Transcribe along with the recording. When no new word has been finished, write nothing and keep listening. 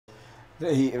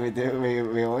Right,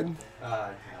 we on.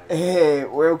 Aye.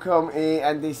 Welcome to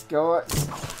Andy Scott's.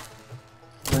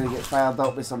 Gonna get fired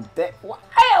up with some Dick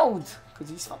Wilde! Because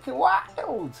he's fucking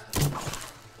wild!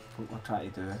 What we're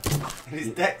trying to do. His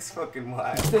dick's fucking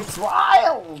wild. Dick's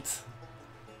wild!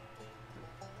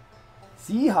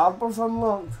 See, Harbour's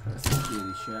unlocked. That's some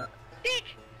scary shit. Dick,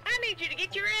 I need you to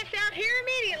get your ass out here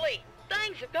immediately.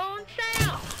 Things have gone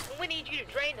south. And we need you to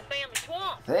drain the family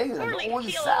swamp. Things are or at least going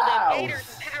kill all them south. gators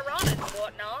and piranhas and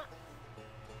whatnot.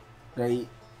 Right.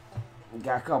 We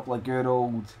got a couple of good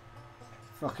old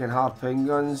fucking harpoon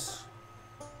guns.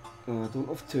 Oh, I don't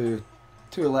have two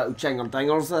little chinger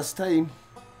dingers this time.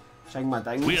 Ching my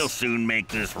dingers. We'll soon make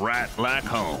this right like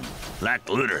home. Like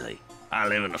literally. I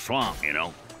live in a swamp, you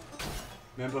know.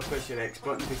 Remember, push your X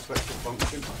button to switch the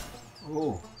function.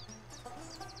 Oh.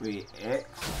 Wait, X.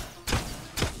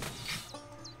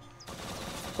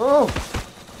 Oh!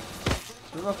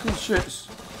 The fucking shoots.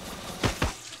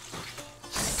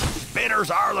 Bitters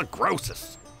are the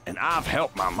grossest, and I've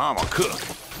helped my mama cook.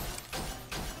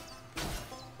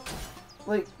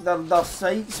 Like, their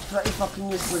sight's pretty fucking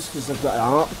useless because they've got an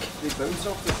arc. They bounce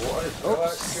off the water as well.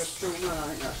 That's just cool, man. I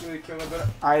think that's really cool about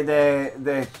it. Aye,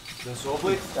 the saw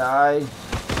blade? Aye.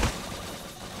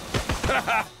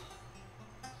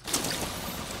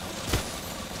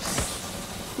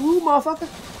 Ooh, motherfucker.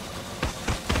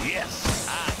 Yes,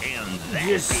 I am that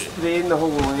Just good. spraying the whole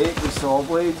lake with saw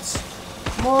blades.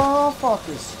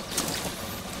 Motherfuckers.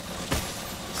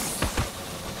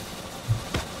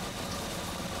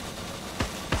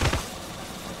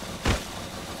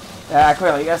 Yeah, I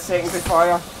quite like this secondary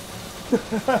fire.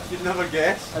 You'd never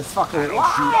guess. It's fucking I don't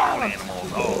shoot all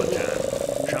animals all the time.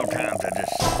 Sometimes I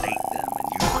just snake them and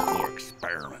use them for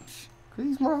experiments.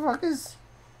 These motherfuckers.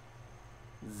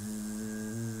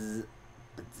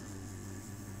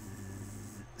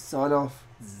 Sign off.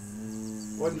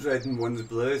 One's red and one's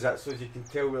blue. Is that so you can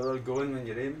tell where they're going when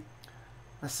you're aiming?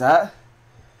 That's it.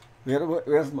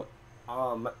 Where's my...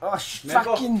 Oh, Remember?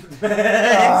 fucking... It's not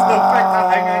picked a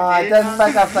thing I again. didn't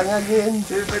pick a thing again.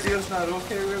 2 videos in a row,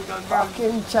 okay, well done, man.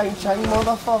 Fucking ching ching,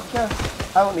 motherfucker.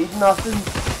 I don't need nothing.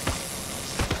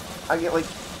 I get like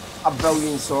a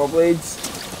billion saw blades.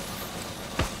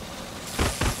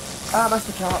 Ah, I missed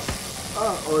the cat.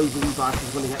 Oh, he's in back,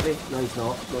 he's gonna hit me. No, he's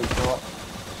not. No, he's not.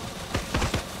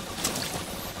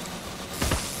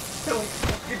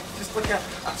 Just like a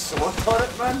sword on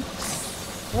it, man.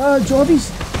 Ah,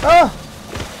 jobbies. Ah!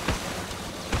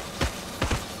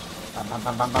 Bam, bam,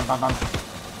 bam, bam, bam, bam, bam.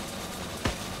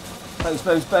 Bounce,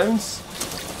 bounce, bounce.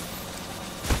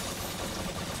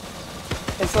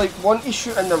 It's like one to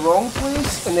shoot in the wrong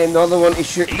place and then the other one to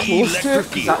shoot close to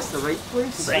it, 'cause that's the right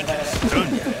place. They can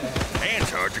stun you and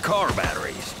charge your car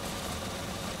batteries.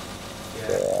 Yeah.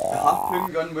 The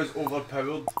harpoon gun was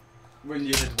overpowered when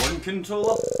you had one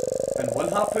controller and one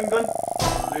harpoon gun.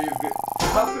 Now you've got 2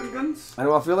 harpoon guns. I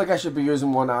know, I feel like I should be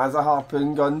using one as a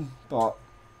harpoon gun, but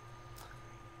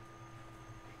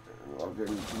I've got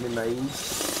to be mine.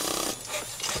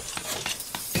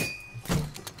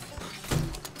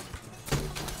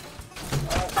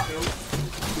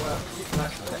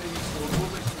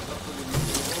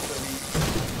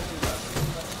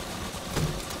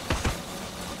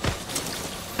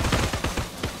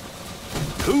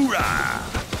 Hoorah!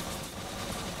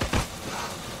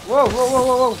 Whoa, whoa, whoa,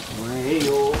 whoa, whoa! Wait,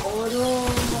 oh no!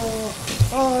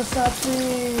 Oh, sad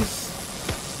face!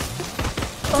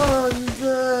 Oh, you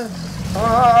good?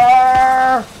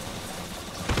 Ah!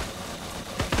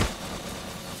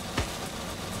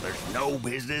 There's no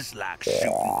business like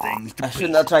shooting things to I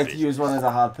shouldn't have tried to pieces. use one as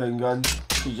a harpoon gun.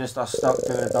 You just are stuck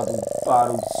to the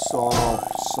double-barreled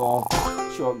saw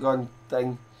shotgun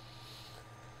thing.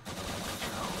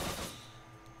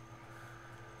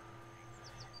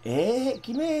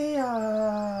 Give me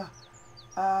a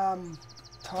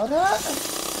turret.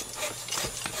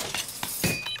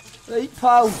 Right,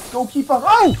 pal, goalkeeper.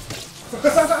 Oh!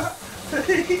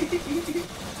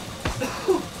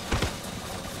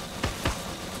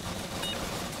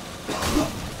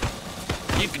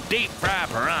 You can deep fry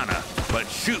piranha, but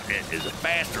shooting it is a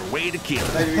faster way to kill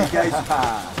it. Anyway guys,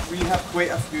 we have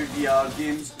quite a few VR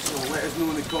games, so let us know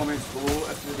in the comments below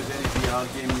if there was any VR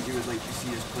game that you would like to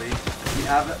see us play. If we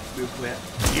have it, we'll play it.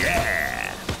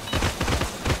 Yeah!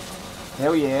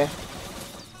 Hell yeah.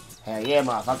 Hell yeah,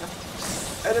 motherfucker.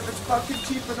 And if it's fucking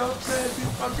cheap enough, then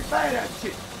we'll fucking buy that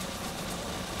shit.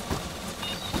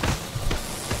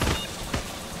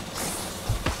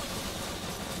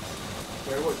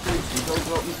 Okay, what drinks? You don't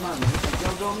drop these man. You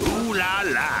don't drop Ooh la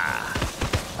la!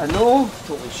 I know,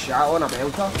 totally shot on a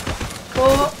belter.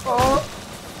 Oh, oh.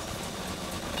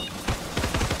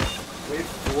 wave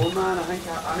 4, man. I think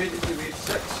I made it to wave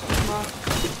 6, man.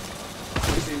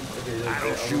 I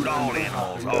don't shoot all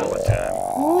animals all the time.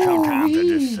 Sometimes I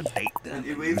just sedate them.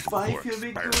 Into wave 5, here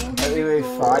we go. Into wave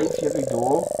 5, here we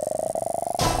go.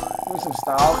 Give me some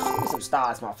stars. Give me some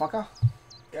stars, motherfucker.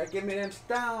 Yeah, give me them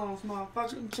stars, motherfucker.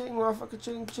 Ching ching, motherfucker,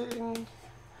 ching ching.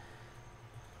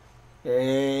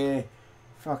 Hey,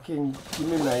 fucking give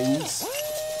me mines.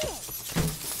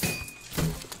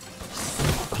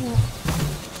 Fucking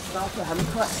start for him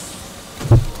quick.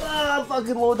 Ah,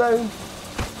 fucking low down.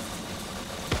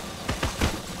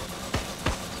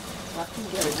 Fucking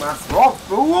get it, mass rock,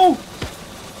 fool!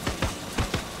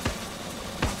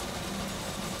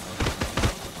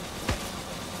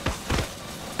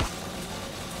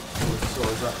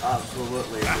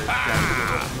 Absolutely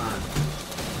ridiculous, man.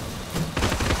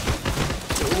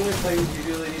 The only thing you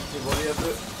really need to worry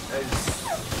about is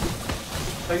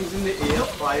things in the air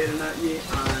firing at you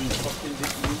and fucking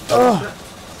defeating shit.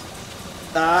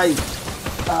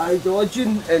 Aye,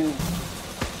 dodging and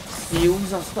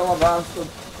steals are still a bastard.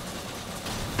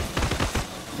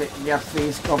 Get your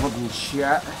face covered in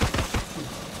shit.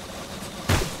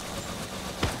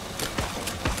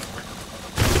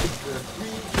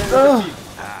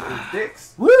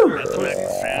 Dicks. Woo! That's like the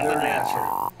sound of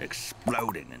nature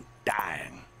exploding and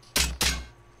dying.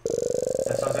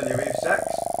 This was in your wave 6.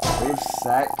 Wave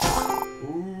 6.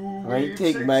 Ooh, Right, wave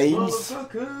take 6, mines.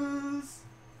 motherfuckers.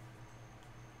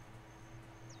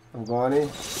 I'm going to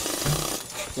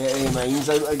get any mines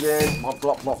out again. Plop,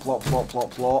 plop, plop, plop, plop,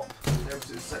 plop, plop.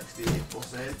 Helps at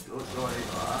 68%. Don't go like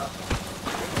that.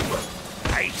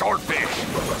 Hey,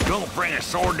 swordfish! Don't bring a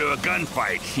sword to a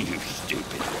gunfight, you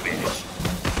stupid fish.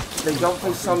 They jumped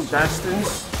from some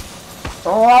distance.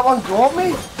 Oh, that one got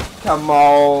me? Come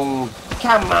on.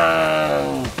 Come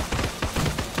on.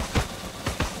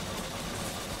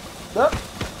 Look.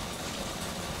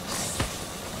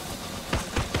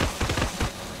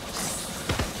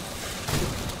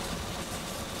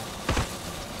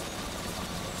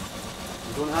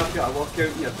 You don't have to work out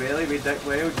in your belly with Dick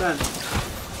Wilde, then.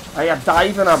 Are you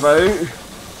diving about?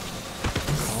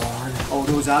 All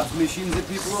those abs machines that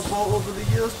people have bought over the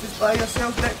years, just buy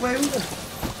yourself Dick Wilde.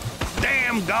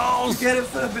 Damn You dolls! get it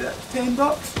for about $10, $10,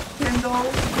 £10,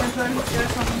 yeah,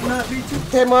 something like that, Vito.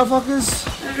 10 motherfuckers.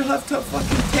 And you'll have to have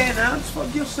fucking 10 abs for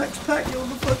your 6-pack, you'll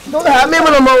be fucking... Don't hit me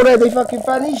when I'm already fucking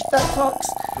finished, dick fucks.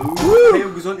 Ooh,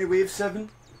 tail goes on to wave 7.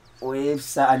 Wave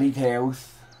set, I need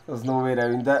health. There's no way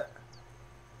around it.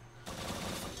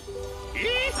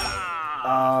 Yeehaw!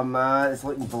 Oh man, it's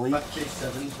looking bleak.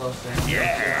 57%.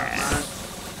 Yeah.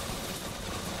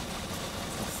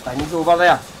 Sting's over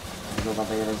there. Sting's over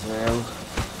there as well.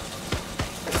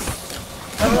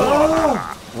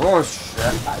 Oh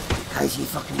shit. How's he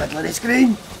fucking middle of the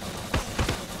screen?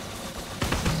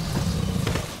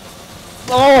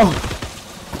 Oh!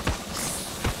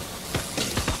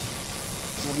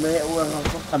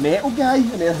 A metal guy,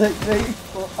 an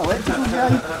electrical guy.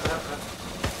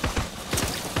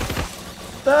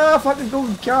 Ah, fucking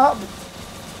golden carp.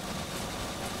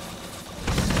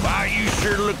 Wow, you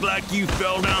sure look like you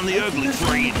fell down the ugly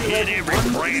tree and hit every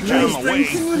branch on the way.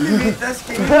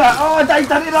 Oh, I died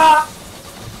into that!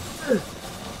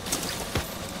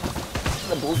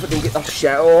 The both of them get their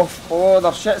shit off. Oh,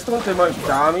 their shits don't do much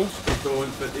damage. They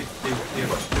don't, but they've killed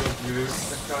you.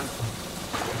 They can't.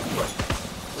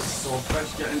 The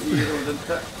swordfish getting eared, isn't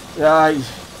it? Right.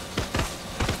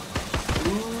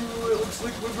 Ooh, it looks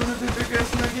like we're going to be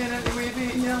progressing again anyway,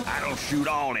 here. I don't shoot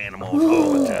all animals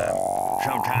all the time.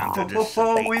 Sometimes I just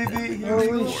sedate them and use Holy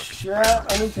forks. shit,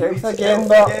 I need health again,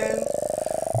 but...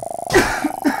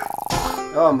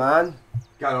 Oh man.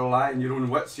 Gotta rely on your own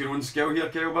wits, your own skill here,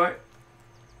 Cowboy.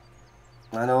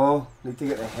 I know, need to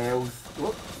get the health.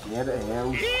 Oh, yeah, the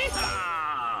health.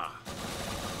 Yeehaw!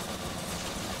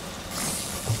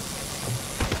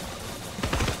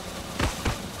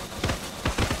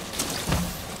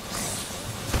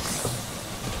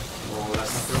 Oh,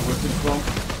 that's not where we're looking from.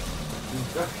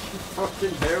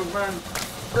 Fucking hell, man.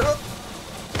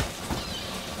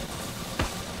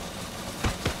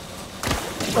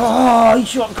 Oh, he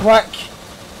shot quick.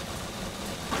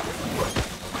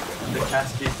 And the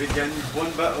cascade begins,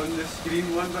 one bit on the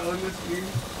screen, one bit on the screen,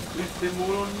 lifting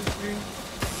more on the screen.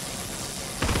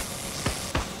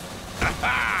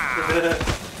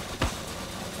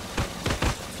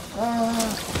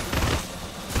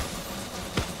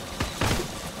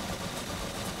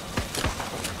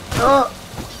 Oh.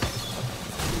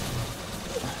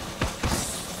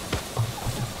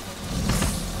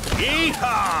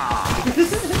 Yeehaw!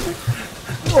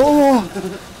 Oh.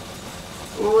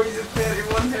 Oh, he's at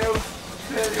 31 health.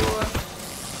 31.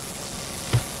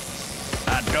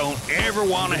 I Don't ever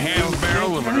want to have a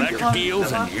barrel of electric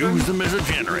eels and use them as a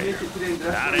generator.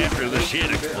 Not after the shit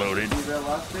exploded.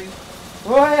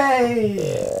 Way!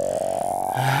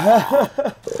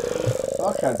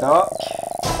 Fuck a duck.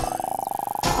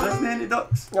 Listen, any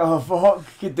ducks? Oh fuck,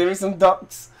 could do with some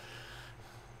ducks.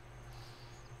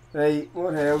 Right,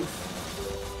 what else?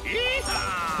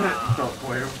 Duck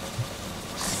whale.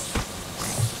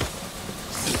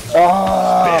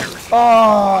 Oh! Bears.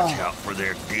 Oh! Watch out for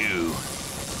their goo.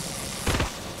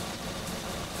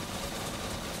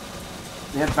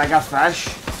 They're bigger fish.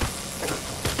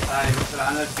 Aye, we're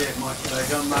trying to get much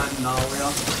bigger, man, now we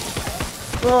are.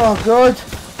 Oh god!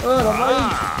 Oh, the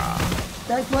line! Ah!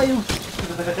 Dick Wilde!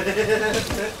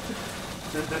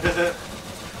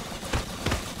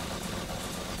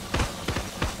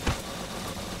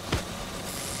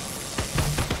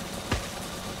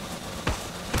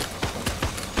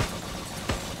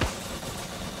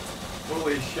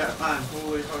 Holy shit, man.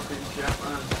 Holy fucking shit,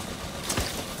 man.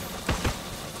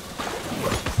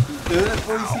 He's doing it,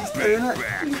 boys. He's doing it.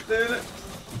 He's doing it.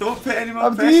 Don't put any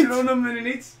more pressure on him than he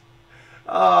needs.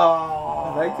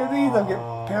 Oh. I think I did. I've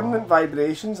got permanent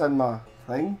vibrations in my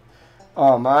thing.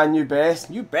 Oh man, new best.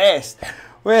 New best!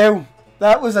 Well,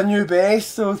 that was a new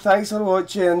best, so thanks for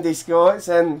watching, Andy Scots,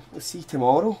 and we'll see you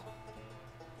tomorrow.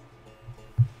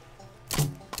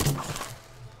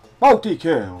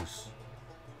 Multi-kills!